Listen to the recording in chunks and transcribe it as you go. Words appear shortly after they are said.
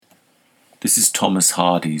This is Thomas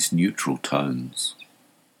Hardy's Neutral Tones.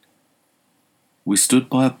 We stood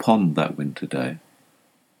by a pond that winter day,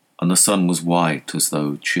 and the sun was white as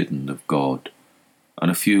though chidden of God, and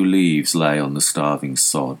a few leaves lay on the starving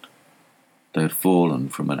sod. They had fallen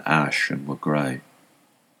from an ash and were grey.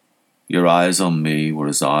 Your eyes on me were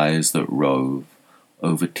as eyes that rove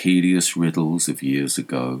over tedious riddles of years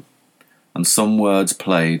ago, and some words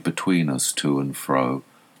played between us to and fro,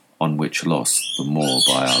 on which lost the more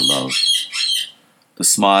by our love. The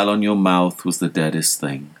smile on your mouth was the deadest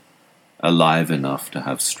thing, alive enough to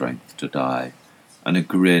have strength to die, and a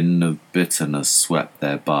grin of bitterness swept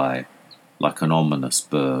thereby, like an ominous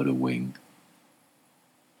bird a-wing.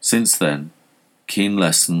 Since then, keen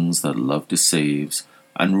lessons that love deceives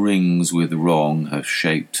and rings with wrong have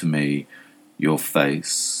shaped to me your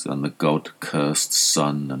face and the God-cursed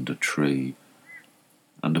sun and a tree,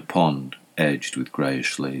 and a pond edged with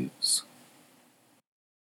greyish leaves.